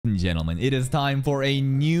and gentlemen, it is time for a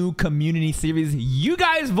new community series you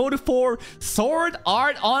guys voted for, Sword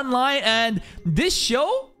Art Online. And this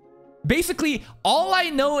show, basically, all I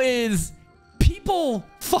know is people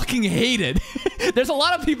fucking hate it. There's a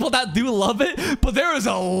lot of people that do love it, but there is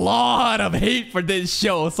a lot of hate for this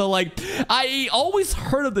show. So like, I always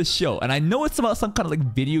heard of the show and I know it's about some kind of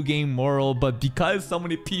like video game moral, but because so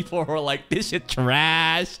many people were like, this shit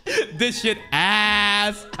trash, this shit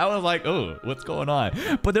ass, I was like, oh, what's going on?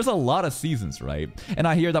 But there's a lot of seasons, right? And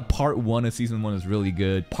I hear that part 1 of season 1 is really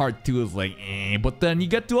good, part 2 is like but then you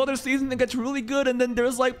get to other seasons, it gets really good, and then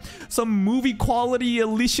there's like some movie quality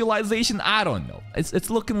initialization. I don't know. It's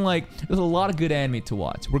looking like there's a lot of good anime to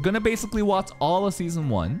watch. We're gonna basically watch all of season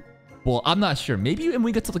 1. Well, I'm not sure. Maybe when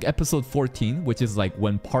we get to like episode 14, which is like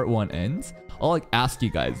when part 1 ends, I'll like ask you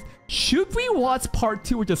guys, should we watch part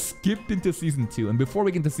 2 or just skip into season 2? And before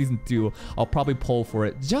we get into season 2, I'll probably poll for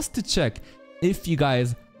it just to check if you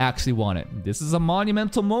guys actually want it. This is a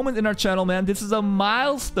monumental moment in our channel, man. This is a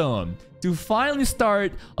milestone to finally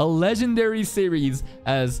start a legendary series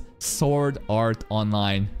as Sword Art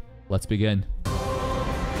Online. Let's begin.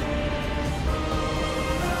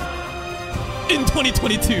 In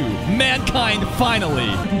 2022, mankind finally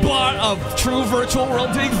brought a true virtual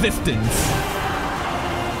world to existence.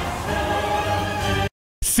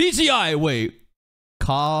 CGI, wait.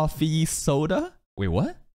 Coffee soda? Wait,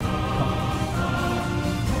 what?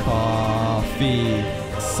 Coffee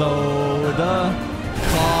soda.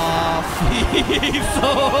 Coffee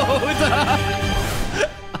soda.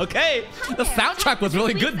 Okay, the soundtrack was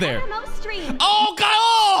really good there. Oh,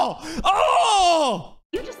 God! Oh!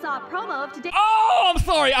 You just saw a promo of today. Oh, I'm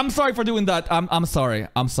sorry. I'm sorry for doing that. I'm sorry.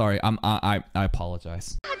 I'm sorry. I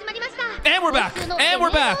apologize. And we're back. And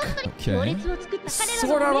we're back. Okay.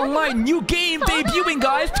 Sword Art Online, new game debuting,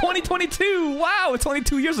 guys. 2022. Wow, it's only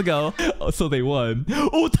 2 years ago. Oh, so they won.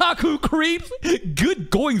 Otaku creeps. Good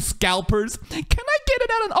going, scalpers. Can I get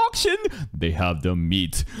it at an auction? They have the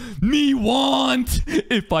meat. Me want.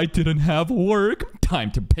 If I didn't have work,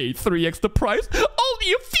 time to pay 3x the price.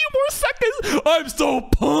 Only a few more seconds. I'm so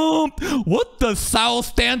pumped. What does SAO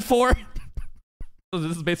stand for?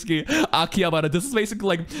 This is basically Akihabara. This is basically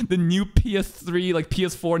like the new PS3, like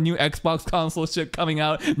PS4, new Xbox console shit coming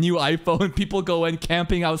out, new iPhone. People go in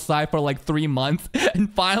camping outside for like 3 months, and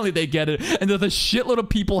finally they get it. And there's a shitload of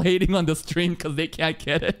people hating on the stream because they can't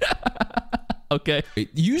get it. Okay.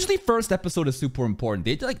 Usually first episode is super important.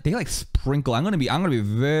 They like sprinkle. I'm gonna be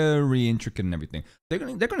very intricate in everything. They're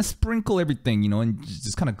gonna sprinkle everything, you know, and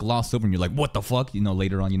just kind of gloss over, and you're like, what the fuck? You know,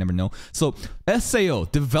 later on, you never know. So SAO,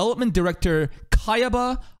 development director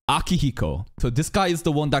Kayaba Akihiko. So this guy is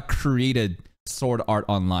the one that created Sword Art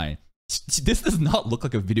Online. This does not look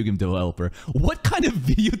like a video game developer. What kind of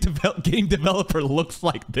game developer looks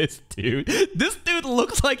like this dude? This dude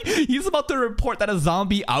looks like he's about to report that a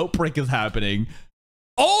zombie outbreak is happening.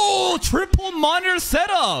 Oh, triple monitor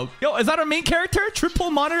setup. Yo, is that our main character?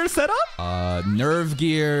 Triple monitor setup? Nerve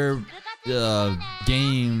Gear,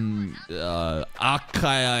 game,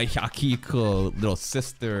 Akai Akiko, little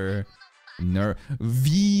sister.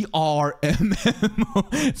 VR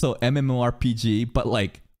MMO. So MMORPG, but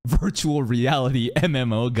like virtual reality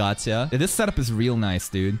MMO. Gotcha. Yeah, this setup is real nice,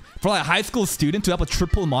 dude. For like a high school student to have a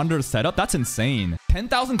triple monitor setup, that's insane.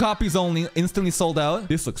 10,000 copies only, instantly sold out.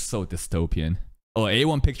 This looks so dystopian. Oh,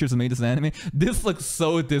 A1 Pictures made this anime. This looks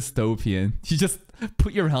so dystopian. You just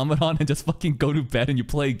put your helmet on and just fucking go to bed and you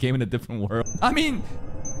play a game in a different world. I mean,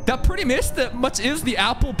 that pretty much is the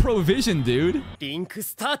Apple Pro Vision, dude. Link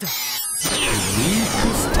start.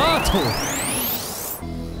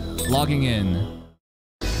 Logging in.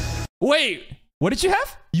 Wait, what did you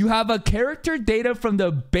have? You have a character data from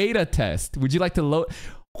the beta test. Would you like to load? Wait,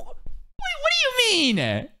 what do you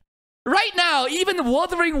mean? Right now, even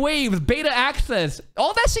Wuthering Waves, beta access,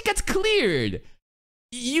 all that shit gets cleared.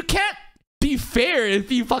 You can't be fair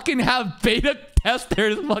if you fucking have beta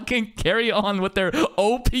testers fucking carry on with their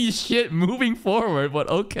OP shit moving forward. But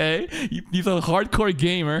okay, he's a hardcore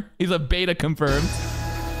gamer. He's a beta confirmed.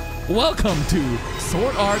 Welcome to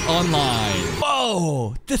Sword Art Online.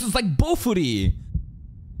 Whoa, this is like Bofuri.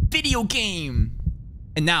 Video game.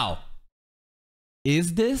 And now,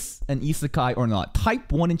 is this an isekai or not?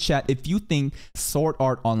 Type 1 in chat if you think Sword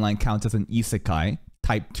Art Online counts as an isekai.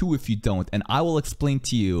 Type 2 if you don't, and I will explain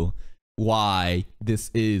to you why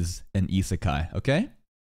this is an isekai, okay?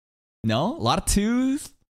 No? A lot of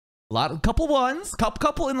 2s? A couple 1s?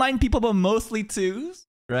 Couple inline people, but mostly 2s?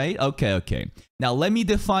 Right? Okay. Now let me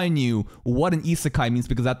define you what an isekai means,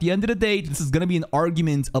 because at the end of the day, this is going to be an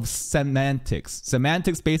argument of semantics.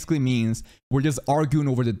 Semantics basically means we're just arguing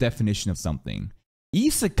over the definition of something.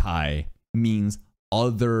 Isekai means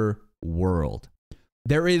other world.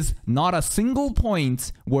 There is not a single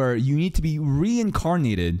point where you need to be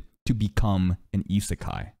reincarnated to become an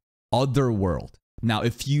isekai. Other world. Now,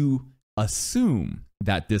 if you assume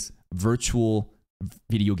that this virtual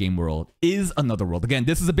video game world is another world, again,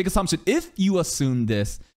 this is a big assumption. If you assume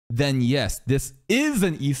this, then yes, this is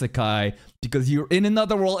an isekai because you're in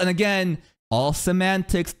another world. And again, all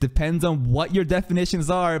semantics depends on what your definitions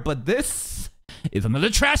are, but this is another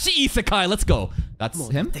trashy isekai. Let's go. That's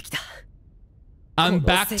him. I'm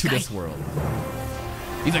back to this world.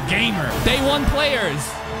 He's a gamer. Day one players.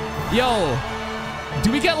 Yo,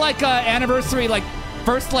 do we get like anniversary, like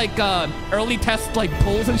first like early test like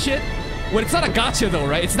pulls and shit? Well, it's not a gacha though,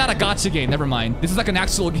 right? It's not a gacha game. Never mind. This is like an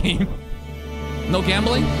actual game. No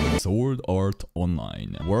gambling? Sword Art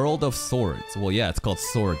Online. World of Swords. Well, yeah, it's called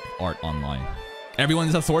Sword Art Online. Everyone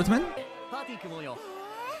is a swordsman?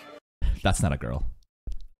 That's not a girl.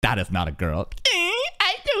 That is not a girl.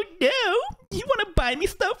 I don't know. You want to buy me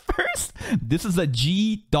stuff first? This is a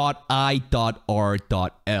G.I.R.L,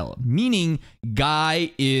 meaning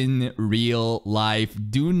guy in real life.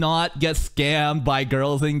 Do not get scammed by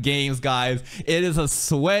girls in games, guys. It is a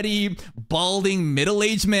sweaty, balding,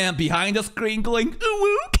 middle-aged man behind the screen going,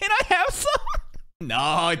 ooh, can I have some?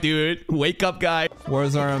 No, dude. Wake up, guy.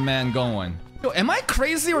 Where's our man going? Yo, am I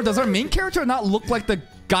crazy or does our main character not look like the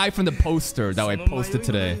guy from the poster that I posted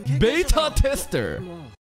today? Beta tester.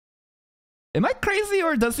 Am I crazy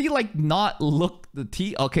or does he like not look the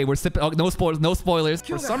T? Okay, we're sipping. Oh, no spoilers, no spoilers.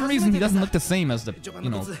 For some reason, he doesn't look the same as the, you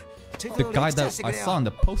know, the guy that I saw in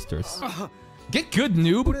the posters. Get good,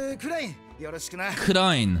 noob. Kurain.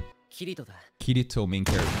 Kirito, main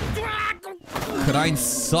character. Kurain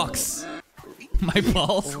sucks. My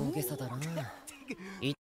balls.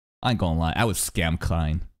 I ain't gonna lie, I would scam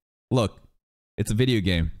Kurain. Look, it's a video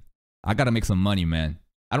game. I gotta make some money, man.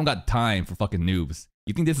 I don't got time for fucking noobs.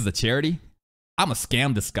 You think this is a charity? I'ma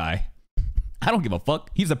scam this guy. I don't give a fuck.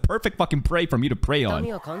 He's a perfect fucking prey for me to prey on.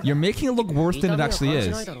 You're making it look worse than it actually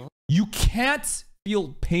is. You can't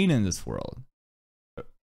feel pain in this world.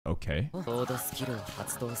 Okay.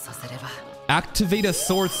 Activate a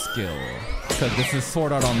sword skill. Because this is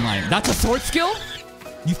Sword Art Online. That's a sword skill?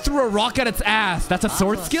 You threw a rock at its ass. That's a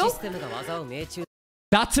sword skill?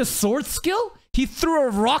 That's a sword skill? He threw a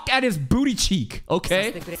rock at his booty cheek,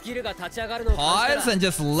 okay? Pause and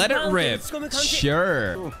just let it rip.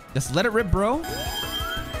 Sure. Just let it rip, bro.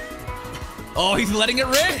 Oh, he's letting it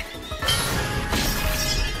rip?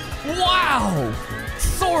 Wow!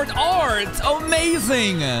 Sword art!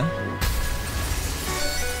 Amazing!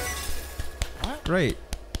 Great.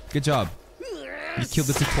 Good job. You killed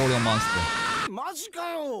the tutorial monster.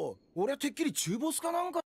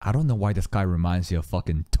 I don't know why this guy reminds you of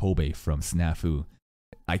fucking Tobey from Snafu.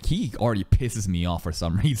 Like, he already pisses me off for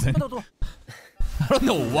some reason. I don't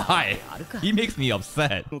know why. He makes me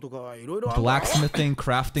upset. Blacksmithing,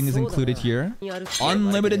 crafting is included here.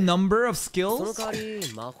 Unlimited number of skills.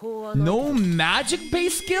 No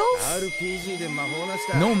magic-based skills?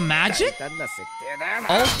 No magic?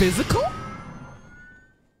 All physical?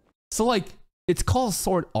 So, like, it's called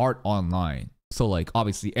Sword Art Online. So, like,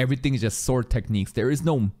 obviously, everything is just sword techniques. There is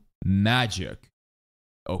no magic.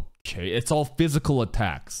 Okay, it's all physical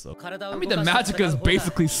attacks. So, I mean, the magic is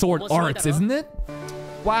basically sword arts, isn't it?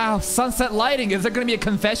 Wow, sunset lighting. Is there going to be a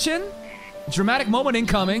confession? Dramatic moment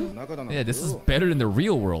incoming. Yeah, this is better than the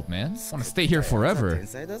real world, man. I want to stay here forever.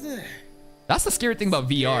 That's the scary thing about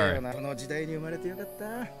VR.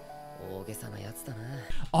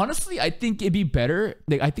 Honestly, I think it'd be better.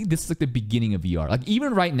 Like, I think this is like the beginning of VR. Like,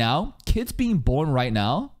 even right now, kids being born right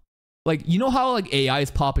now, like, you know how like AI is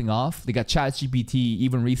popping off? They got ChatGPT.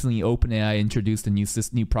 Even recently, OpenAI introduced a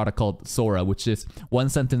new product called Sora, which is one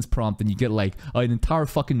sentence prompt, and you get like an entire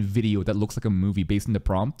fucking video that looks like a movie based on the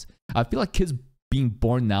prompt. I feel like kids being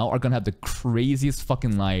born now are gonna have the craziest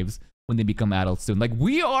fucking lives when they become adults soon. Like,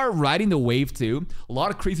 we are riding the wave too. A lot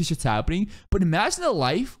of crazy shit's happening. But imagine a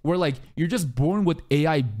life where like you're just born with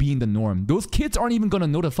AI being the norm. Those kids aren't even gonna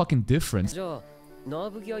know the fucking difference. There's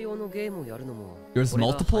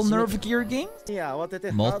multiple Nerve Gear games?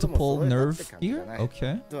 Multiple Nerve Gear?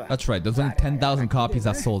 Okay. That's right. There's only 10,000 copies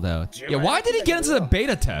that sold out. Yeah, why did he get into the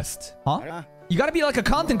beta test? Huh? You gotta be like a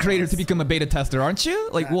content creator to become a beta tester, aren't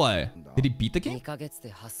you? Like, what? Did he beat the game?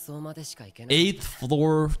 8th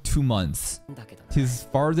floor, 2 months. His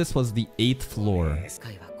farthest was the 8th floor.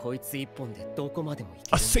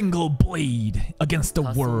 A single blade against the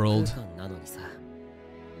world.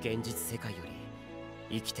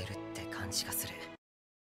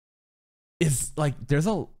 It's like,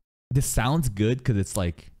 this sounds good because it's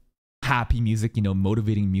like happy music, you know,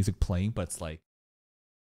 motivating music playing, but it's like,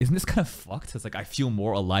 isn't this kind of fucked? It's like I feel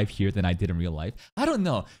more alive here than I did in real life. I don't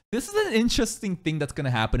know. This is an interesting thing that's gonna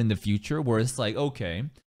happen in the future where it's like, okay,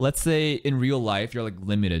 let's say in real life you're like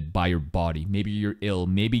limited by your body. Maybe you're ill.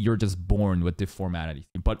 Maybe you're just born with deformity.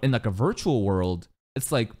 But in like a virtual world,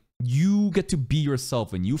 it's like you get to be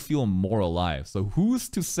yourself and you feel more alive. So who's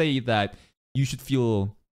to say that you should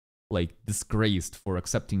feel like disgraced for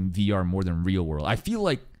accepting VR more than real world? I feel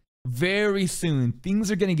like very soon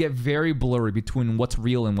things are gonna get very blurry between what's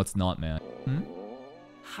real and what's not, man.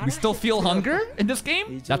 We still feel hunger in this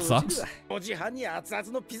game? That sucks.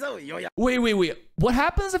 Wait. What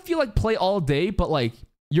happens if you like play all day, but like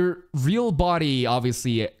your real body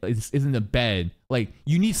obviously is in the bed? Like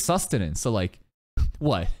you need sustenance. So like,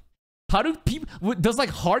 what? How do people, does like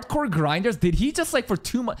hardcore grinders, did he just like for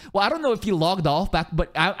 2 months? Well, I don't know if he logged off back,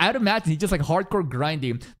 but I'd imagine he just like hardcore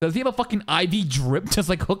grinding. Does he have a fucking IV drip just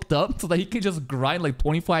like hooked up so that he can just grind like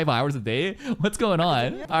 25 hours a day? What's going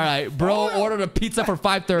on? All right, bro ordered a pizza for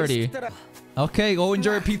 5:30. Okay, go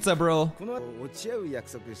enjoy your pizza, bro. Wow,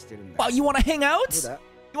 you want to hang out?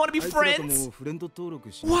 You want to be friends?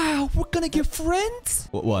 Wow, we're gonna get friends?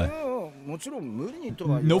 What?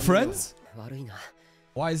 No friends?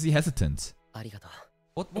 Why is he hesitant?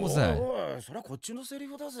 What was that?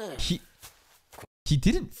 He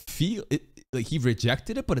didn't feel it, like he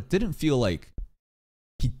rejected it, but it didn't feel like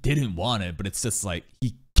he didn't want it, but it's just like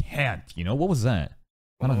he can't, you know? What was that?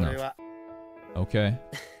 I don't know. Okay.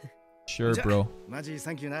 Sure, bro.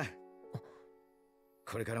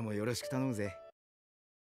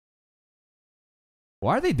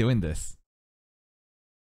 Why are they doing this?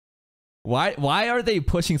 Why are they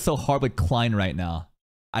pushing so hard with Klein right now?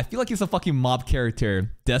 I feel like he's a fucking mob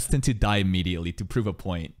character destined to die immediately to prove a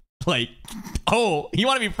point. Like, oh, you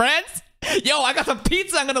want to be friends? Yo, I got some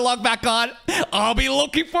pizza I'm gonna log back on. I'll be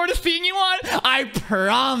looking forward to seeing you on. I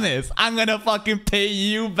promise I'm gonna fucking pay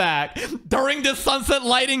you back. During the sunset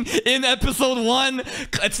lighting in episode 1,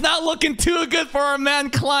 it's not looking too good for our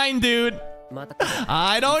man Klein, dude.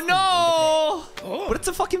 I don't know. But it's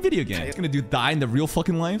a fucking video game. It's gonna die in the real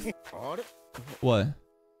fucking life? What?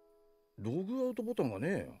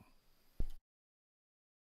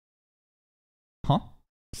 Huh?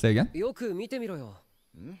 Say again? You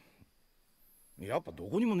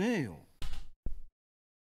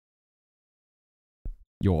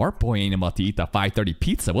our boy ain't about to eat that 5:30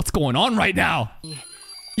 pizza. What's going on right now?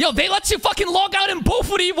 Yo, they let you fucking log out in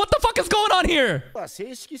Bofuri. What the fuck is going on here? You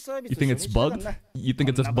think it's bugged? You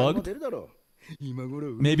think it's just bugged?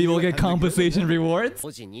 Maybe we'll get compensation rewards?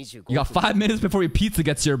 You got 5 minutes before your pizza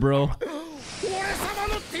gets here, bro.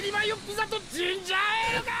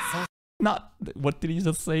 Not, what did he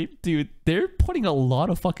just say? Dude, they're putting a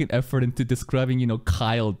lot of fucking effort into describing, you know,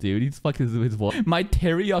 Kyle, dude. He's fucking his voice. My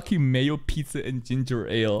teriyaki mayo pizza and ginger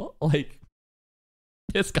ale. Like,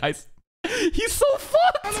 this guy's... He's so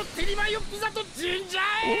fucked!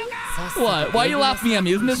 What? Why are you laughing at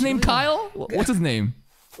me? Isn't his name Kyle? What's his name?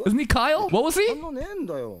 Isn't he Kyle? What was he?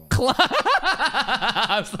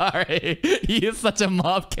 I'm sorry. He is such a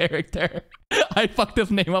mob character. I fucked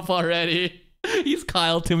his name up already. He's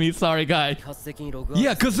Kyle to me. Sorry, guy.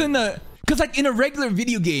 Yeah, cause like in a regular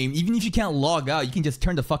video game, even if you can't log out, you can just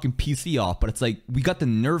turn the fucking PC off. But it's like, we got the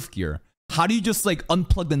nerve gear. How do you just like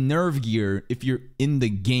unplug the nerve gear if you're in the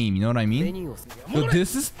game? You know what I mean? So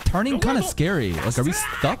this is turning kind of scary. Like, are we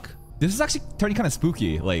stuck? This is actually turning kind of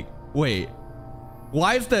spooky. Like, wait.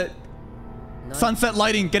 Why is the sunset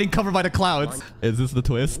lighting getting covered by the clouds? Is this the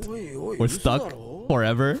twist? We're stuck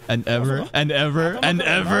forever and ever and ever and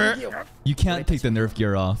ever. You can't take the nerve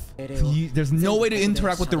gear off. There's no way to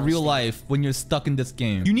interact with the real life when you're stuck in this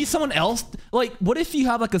game. You need someone else. Like, what if you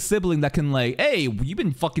have like a sibling that can like, hey, you've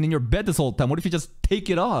been fucking in your bed this whole time. What if you just take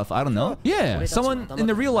it off? I don't know. Yeah, someone in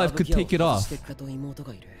the real life could take it off.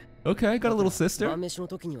 Okay, got a little sister.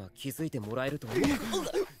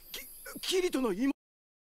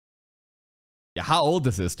 Yeah, how old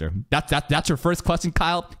is sister? That's your first question,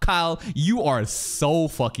 Kyle. Kyle, you are so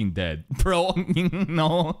fucking dead, bro.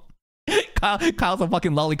 No. Kyle's a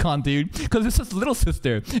fucking lolicon, dude. Because it's his little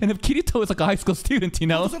sister. And if Kirito is like a high school student, you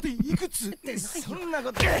know?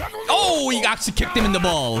 Oh, you actually kicked him in the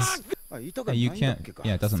balls. Hey, you can't.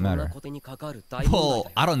 Yeah, it doesn't matter. Well,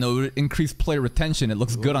 I don't know. Increased player retention. It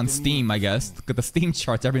looks good on Steam, I guess. Look at the Steam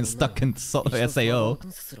charts. Everyone's stuck in SAO.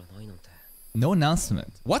 No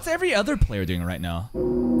announcement. What's every other player doing right now?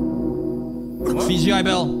 CGI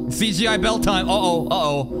bell. CGI bell time.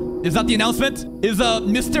 Uh-oh. Is that the announcement? Is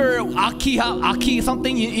Mr. Aki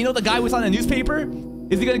something? You know the guy who was on the newspaper?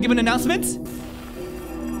 Is he gonna give an announcement?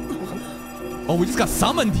 Oh, we just got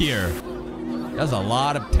summoned here. That's a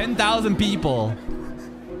lot of 10,000 people.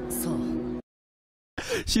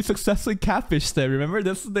 She successfully catfished them. Remember,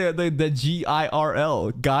 this is the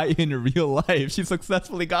GIRL guy in real life. She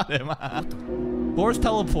successfully got him. Force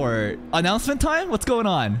teleport. Announcement time? What's going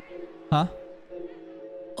on? Huh?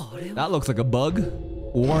 That looks like a bug.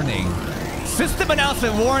 Warning. System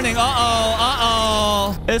announcement warning.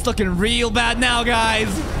 Uh-oh. It's looking real bad now, guys.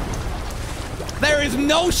 There is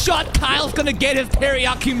no shot Kyle's gonna get his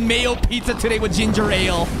teriyaki mayo pizza today with ginger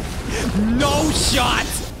ale. No shot.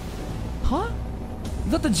 Huh?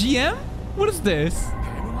 Is that the GM? What is this?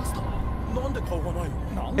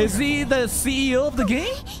 Is he the CEO of the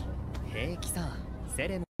game?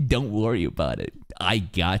 Don't worry about it. I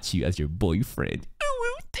got you as your boyfriend.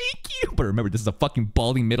 Oh, thank you. But remember, this is a fucking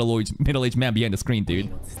balding middle-aged man behind the screen,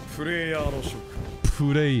 dude.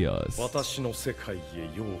 Players.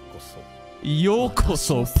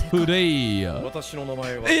 Yokoso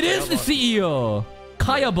Pureya. It is the CEO.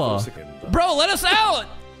 Kayaba. Bro, let us out.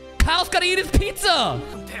 Kyle's gotta eat his pizza.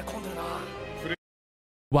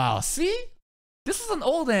 Wow, see? This is an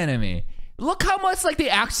old anime. Look how much like they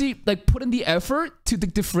actually like put in the effort to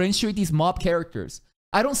differentiate these mob characters.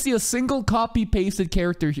 I don't see a single copy-pasted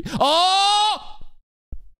character here. Oh!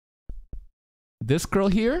 This girl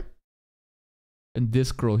here. And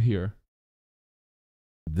this girl here.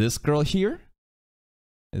 This girl here.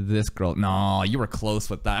 This girl. No, you were close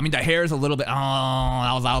with that. I mean, the hair is a little bit.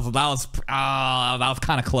 Oh, that was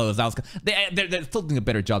kind of close. They're still doing a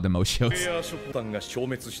better job than most shows.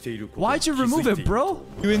 Why'd you remove it, bro?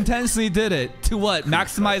 You intentionally did it. To what?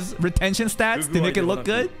 Maximize retention stats to make it look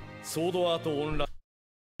good?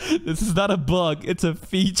 This is not a bug. It's a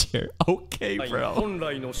feature. Okay, bro.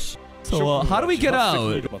 So, how do we get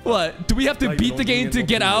out? What? Do we have to beat the game to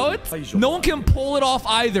get out? No one can pull it off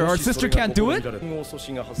either. Our sister can't do it?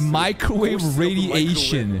 Microwave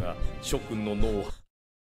radiation.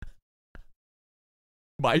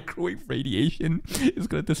 Microwave radiation is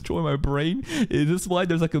gonna destroy my brain. Is this why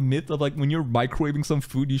there's like a myth of like when you're microwaving some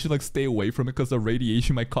food, you should like stay away from it because the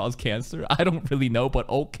radiation might cause cancer? I don't really know, but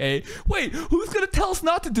okay. Wait, who's gonna tell us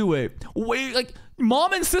not to do it? Wait, like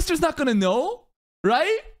mom and sister's not gonna know?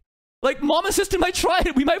 Right? Like, mom and sister might try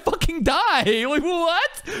it. We might fucking die. Like,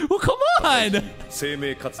 what? Well, come on. It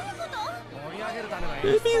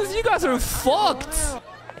means you guys are fucked.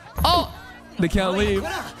 Oh, they can't leave.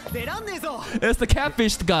 It's the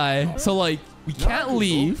catfished guy. So, like, we can't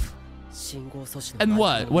leave. And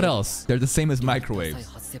what? What else? They're the same as microwaves.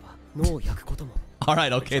 All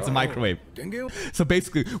right, okay, it's a microwave. So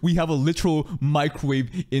basically, we have a literal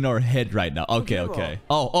microwave in our head right now. Okay.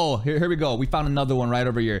 Oh, here we go. We found another one right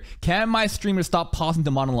over here. Can my streamer stop pausing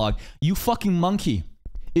the monologue? You fucking monkey.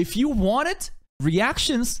 If you wanted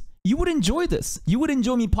reactions, you would enjoy this. You would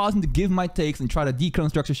enjoy me pausing to give my takes and try to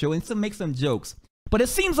deconstruct the show and to make some jokes. But it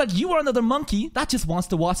seems like you are another monkey that just wants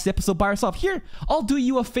to watch the episode by yourself. Here, I'll do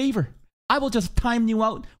you a favor. I will just time you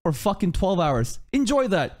out for fucking 12 hours. Enjoy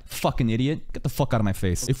that, fucking idiot. Get the fuck out of my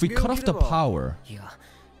face. If we cut off the power...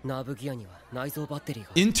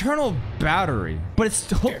 Internal battery. But it's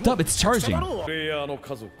hooked up, it's charging. Yeah,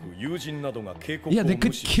 they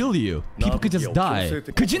could kill you. People could just die.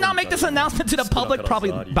 Could you not make this announcement to the public?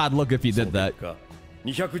 Probably bad luck if you did that.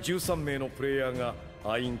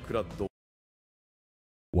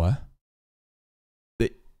 What?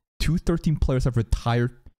 The 213 players have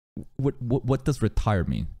retired. What does retire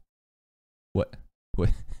mean? What?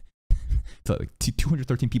 So like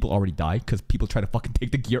 213 people already died because people try to fucking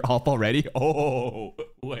take the gear off already? Oh,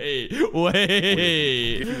 wait.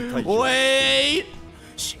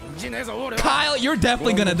 Kyle, you're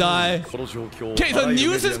definitely gonna die. Okay, the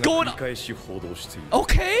news is going on.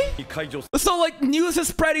 Okay. So like news is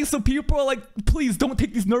spreading, so people are like, please don't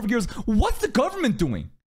take these nerve gears. What's the government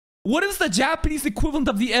doing? What is the Japanese equivalent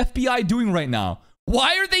of the FBI doing right now?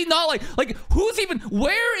 Why are they not like who's even,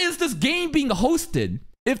 where is this game being hosted?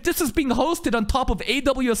 If this is being hosted on top of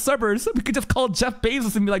AWS servers, we could just call Jeff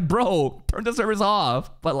Bezos and be like, bro, turn the servers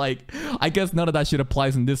off. But like, I guess none of that shit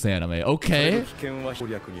applies in this anime. Okay.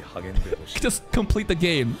 Just complete the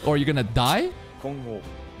game or you're gonna die?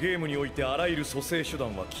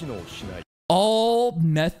 All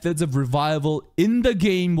methods of revival in the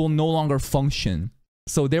game will no longer function.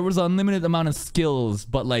 So there was an unlimited amount of skills,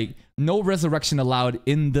 but like no resurrection allowed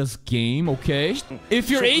in this game, okay? If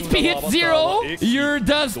your HP hits 0, you're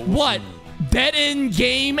just what? Dead in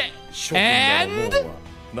game and...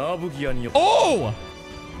 Oh!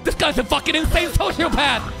 This guy's a fucking insane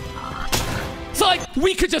sociopath! So like,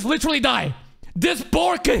 we could just literally die. This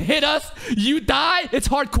board could hit us, you die, it's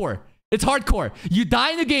hardcore. It's hardcore. You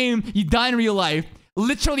die in the game, you die in real life.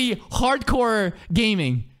 Literally hardcore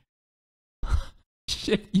gaming.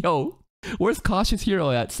 Shit, yo. Where's Cautious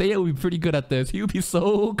Hero at? Say it would be pretty good at this. He would be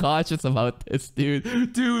so cautious about this,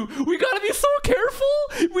 dude. Dude, we gotta be so careful.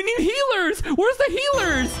 We need healers. Where's the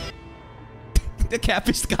healers? The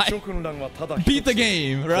catfish guy. Beat the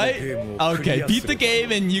game, right? Okay, beat the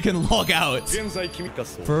game and you can log out.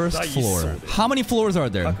 First floor. How many floors are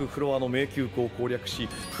there? Dude, the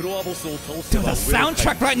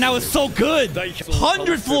soundtrack right now is so good.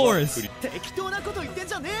 100 floors.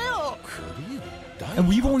 And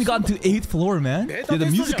we've only gotten to 8th floor, man. Yeah, the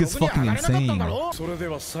music is fucking insane.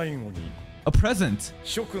 A present.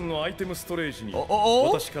 Oh,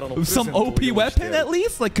 some OP weapon at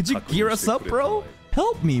least? Like, could you gear us up, bro?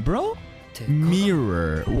 Help me, bro.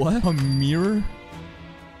 Mirror. What? A mirror?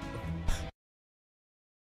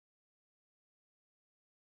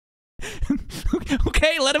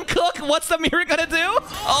 Okay, let him cook. What's the mirror gonna do?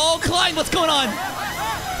 Oh, Klein, what's going on?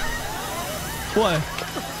 What?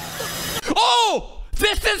 Oh!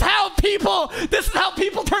 This is how people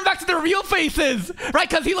turn back to their real faces, right?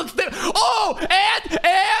 Because he looks there. Oh, and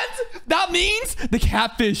that means the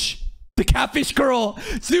catfish girl,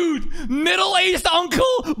 dude, middle-aged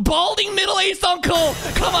uncle, balding middle-aged uncle.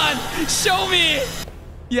 Come on, show me.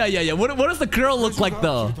 Yeah. What does the girl look like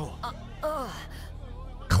though?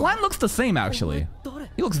 Klein looks the same actually.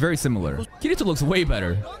 He looks very similar. Kirito looks way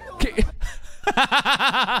better.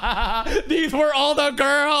 These were all the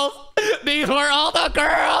girls. These were all the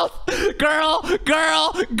girls. Girl. What'd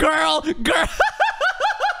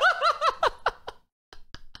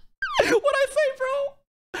I say, bro?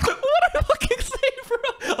 What did I fucking say, bro?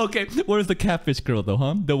 Okay, where's the catfish girl though,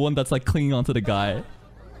 huh? The one that's like clinging onto the guy.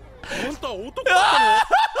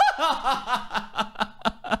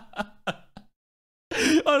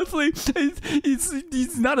 Honestly,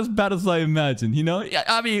 he's not as bad as I imagined, you know?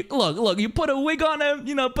 I mean, look, you put a wig on him,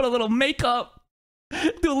 you know, put a little makeup,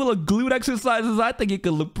 do a little glute exercises, I think it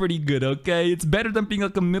could look pretty good, okay? It's better than being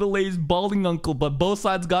like a middle-aged balding uncle, but both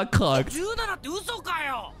sides got cocked.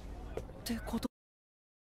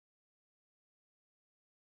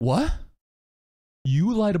 What?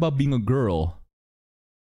 You lied about being a girl.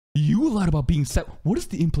 You lied about being set. What is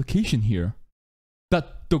the implication here?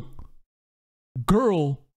 That the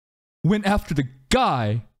girl went after the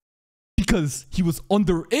guy because he was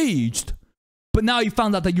underaged, but now you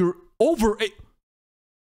found out that you're overage.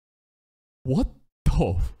 What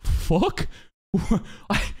the fuck? What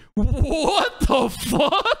the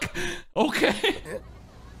fuck? Okay.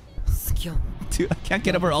 Dude, I can't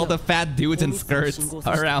get over all the fat dudes in skirts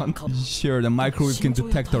around. Sure, the microwave can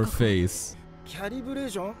detect our face.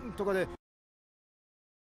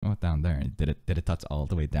 Oh, down there. Did it touch all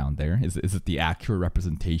the way down there? Is it the accurate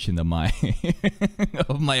representation of my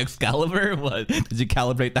of my Excalibur? What? Did you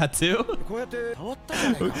calibrate that too?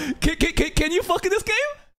 Can you fuck in this game?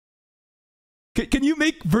 Can you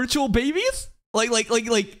make virtual babies? Like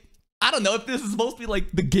I don't know if this is supposed to be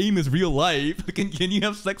like the game is real life. Can you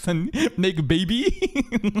have sex and make a baby?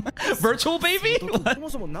 Virtual baby? What?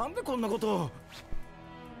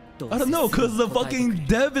 I don't know, cause the fucking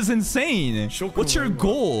dev is insane. What's your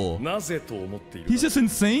goal? He's just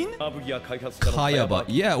insane? Kayaba.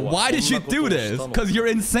 Yeah, why did you do this? Cause you're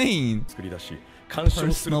insane.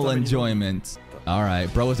 Personal enjoyment.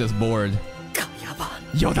 Alright, bro is just bored.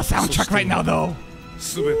 Yo, the soundtrack right now though.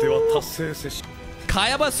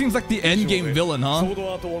 Kayaba seems like the endgame villain, huh?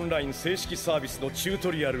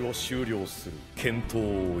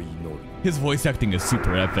 His voice acting is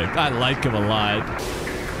super epic. I like him a lot.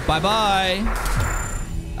 Bye-bye.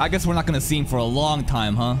 I guess we're not gonna see him for a long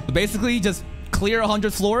time, huh? Basically, just clear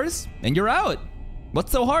 100 floors and you're out.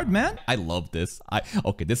 What's so hard, man? I love this.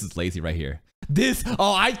 Okay, this is lazy right here.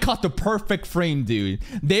 I caught the perfect frame, dude.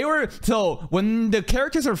 So when the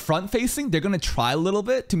characters are front facing, they're gonna try a little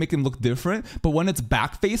bit to make them look different. But when it's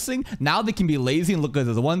back facing, now they can be lazy and look at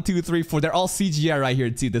this. 1, 2, 3, 4. They're all CGI right here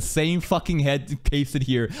too. The same fucking head pasted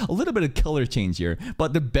here. A little bit of color change here.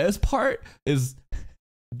 But the best part is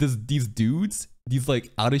these dudes, these like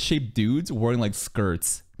out of shape dudes wearing like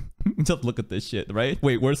skirts. Just look at this shit, right?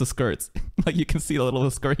 Wait, where's the skirts? Like you can see a little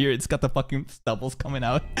skirt here. It's got the fucking stubbles coming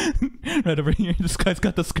out. Right over here. This guy's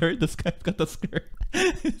got the skirt. This guy's got the skirt.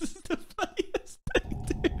 This is the funniest thing,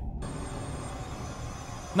 dude.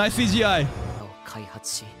 Nice CGI.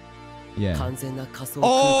 Yeah.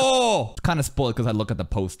 Oh! Kind of spoiled because I look at the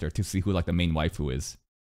poster to see who like the main waifu is.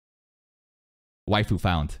 Waifu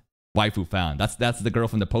found. That's the girl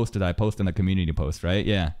from the poster that I posted in the community post, right?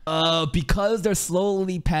 Yeah. Because they're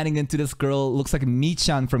slowly panning into this girl, it looks like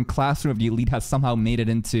Michan from Classroom of the Elite has somehow made it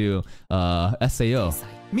into SAO.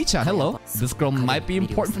 Michan, hello. This girl might be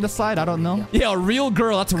important from the side, I don't know. Yeah, a real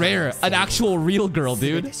girl, that's rare. An actual real girl,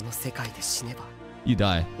 dude. You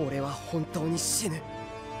die.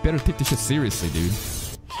 Better take this shit seriously, dude.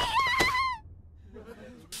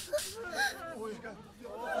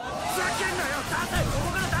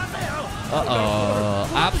 Uh-oh.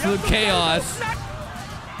 Absolute chaos.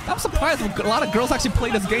 I'm surprised a lot of girls actually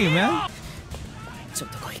play this game, man.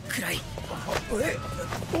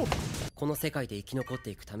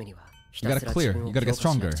 You gotta clear. You gotta get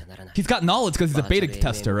stronger. He's got knowledge because he's a beta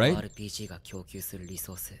tester, right?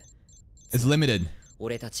 It's limited.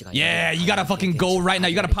 Yeah, you gotta fucking go right now.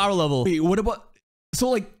 You got a power level. Wait, what about... So,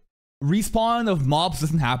 like, respawn of mobs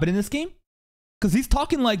doesn't happen in this game? Because he's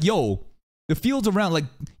talking like, yo, the fields around, like,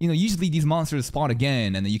 you know, usually these monsters spawn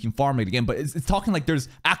again and then you can farm it again. But it's talking like there's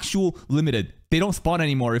actual limited. They don't spawn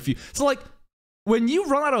anymore if you... So, like, when you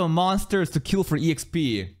run out of monsters to kill for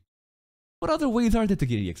EXP, what other ways are there to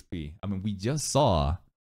get EXP? I mean, we just saw,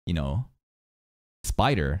 you know,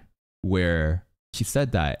 Spider, where she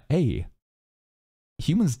said that, hey,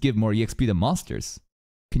 humans give more EXP than monsters.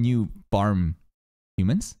 Can you farm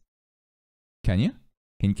humans? Can you?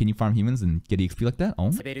 Can you farm humans and get EXP like that?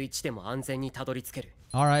 Oh.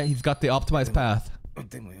 Alright, he's got the optimized path.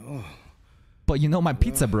 But you know my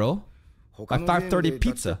pizza, bro. My 530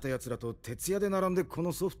 pizza.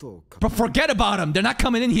 But forget about them. They're not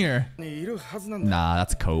coming in here. Nah,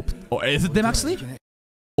 that's Cope. Oh, is it them actually?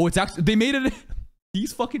 Oh, it's actually... They made it...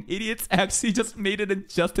 These fucking idiots actually just made it in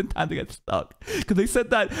just in time to get stuck. Because they said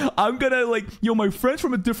that, I'm gonna, like, yo, my friends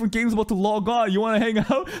from a different game is about to log on. You want to hang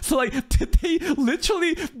out? So, like, did they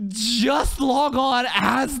literally just log on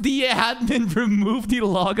as the admin removed the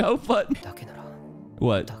logout button?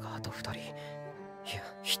 What?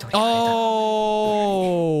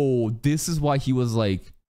 Oh, this is why he was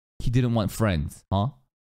like, he didn't want friends, huh?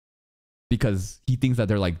 Because he thinks that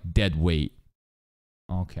they're like dead weight.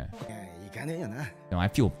 Okay. No, I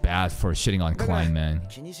feel bad for shitting on Klein, man.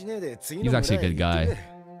 He's actually a good guy.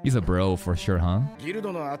 He's a bro for sure, huh?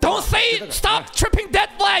 Don't say it! Stop tripping dead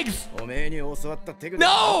flags!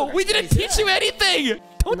 No! We didn't teach you anything!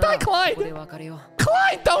 Don't die, Klein!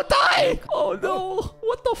 Klein, don't die! Oh no!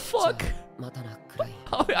 What the fuck?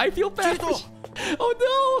 Oh, I feel bad. Oh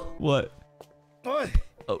no! What?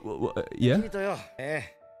 Yeah?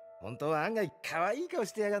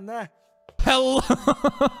 Hello!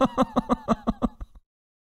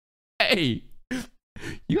 Hey!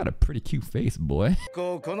 You got a pretty cute face, boy.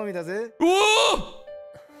 Whoa!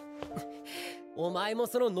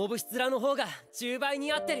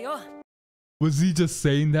 Was he just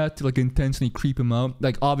saying that to like intentionally creep him out?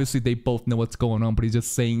 Like obviously they both know what's going on, but he's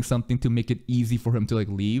just saying something to make it easy for him to like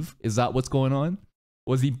leave? Is that what's going on?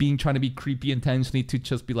 Was he trying to be creepy intentionally to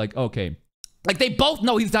just be like, okay. Like they both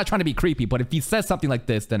know he's not trying to be creepy, but if he says something like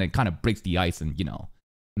this, then it kind of breaks the ice and, you know,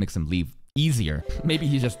 makes him leave easier. Maybe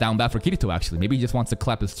he's just down bad for Kirito actually. Maybe he just wants to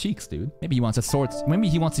clap his cheeks, dude. Maybe he wants to maybe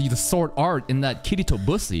he wants to use the sword art in that Kirito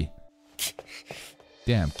bussy.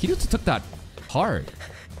 Damn, Kirito took that hard.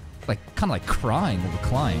 Like, kind of like crying over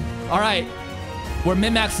Klein. Alright, we're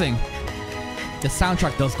min-maxing. The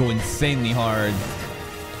soundtrack does go insanely hard.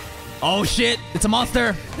 Oh shit, it's a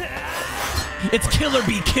monster. It's Killer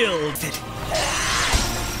Be Killed.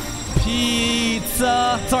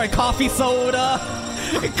 Pizza. Sorry, coffee soda.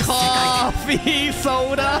 Coffee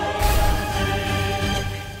soda.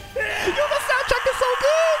 Yo, the soundtrack is so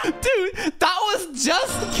good. Dude, that was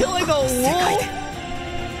just killing a wolf.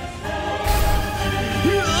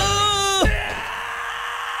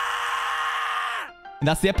 And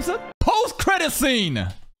that's the episode? Post-credit scene!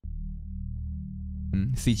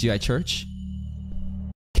 CGI church?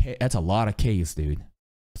 That's a lot of K's, dude.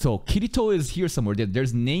 So, Kirito is here somewhere.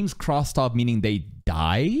 There's names crossed off, meaning they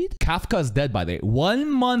died? Kafka is dead, by the way.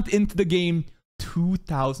 1 month into the game,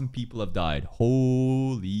 2,000 people have died.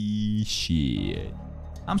 Holy shit.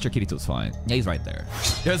 I'm sure Kirito's fine. Yeah, he's right there.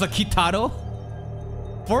 There's a Kitaro.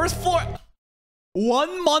 First floor.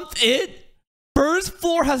 1 month in? First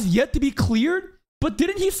floor has yet to be cleared? But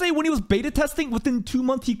didn't he say when he was beta testing, within 2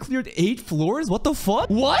 months he cleared 8 floors? What the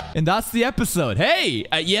fuck? What? And that's the episode. Hey,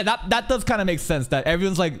 yeah, that does kind of make sense that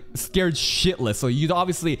everyone's like scared shitless. So you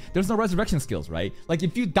obviously, there's no resurrection skills, right? Like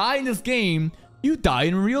if you die in this game, you die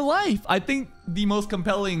in real life. I think the most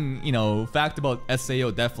compelling, you know, fact about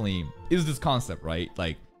SAO definitely is this concept, right?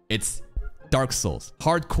 Like it's Dark Souls,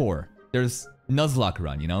 hardcore. There's Nuzlocke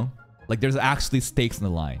run, you know? Like there's actually stakes in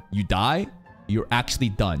the line. You die, you're actually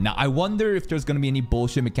done. Now, I wonder if there's going to be any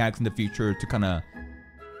bullshit mechanics in the future to kind of,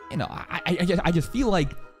 you know, I just feel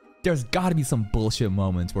like there's got to be some bullshit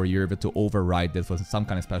moments where you're able to override this with some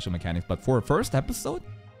kind of special mechanics. But for a first episode,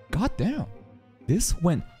 goddamn, this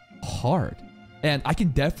went hard. And I can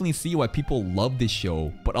definitely see why people love this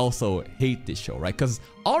show, but also hate this show, right? Because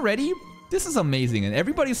already, This is amazing. And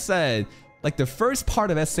everybody said, like, the first part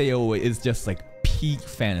of SAO is just, like, peak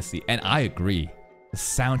fantasy. And I agree. The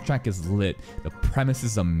soundtrack is lit. The premise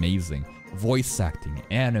is amazing. Voice acting,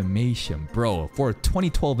 animation, bro. For a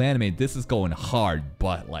 2012 anime, this is going hard,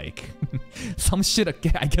 but like some shit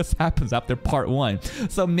I guess happens after part 1.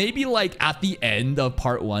 So maybe like at the end of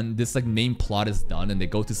part 1, this like main plot is done and they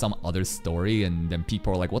go to some other story and then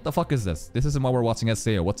people are like, what the fuck is this? This isn't why we're watching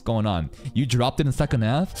SAO. What's going on? You dropped it in the second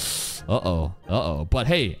half? Uh-oh. But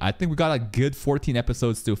hey, I think we got a good 14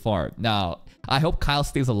 episodes so far. Now, I hope Kyle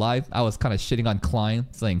stays alive. I was kind of shitting on Klein,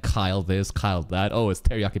 saying Kyle this, Kyle that. Oh, it's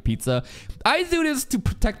teriyaki pizza. I do this to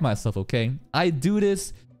protect myself, okay? I do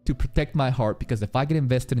this to protect my heart because if I get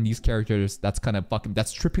invested in these characters, that's kind of fucking,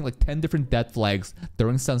 that's tripping like 10 different death flags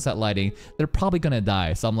during sunset lighting. They're probably gonna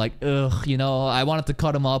die. So I'm like, ugh, you know, I wanted to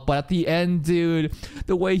cut him off. But at the end, dude,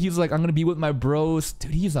 the way he's like, I'm gonna be with my bros.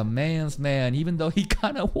 Dude, he's a man's man. Even though he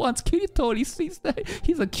kind of wants Kirito, he sees that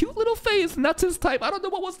he's a cute little face and that's his type. I don't know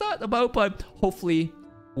what was that about, but hopefully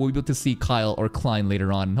we'll be able to see Kyle or Klein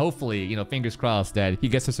later on. And hopefully, you know, fingers crossed that he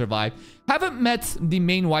gets to survive. Haven't met the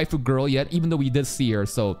main waifu girl yet, even though we did see her.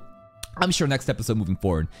 So I'm sure next episode moving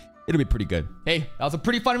forward, it'll be pretty good. Hey, that was a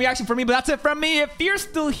pretty fun reaction for me, but that's it from me. If you're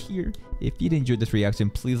still here, if you enjoyed this reaction,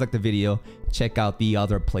 please like the video. Check out the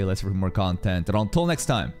other playlist for more content. And until next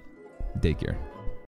time, take care.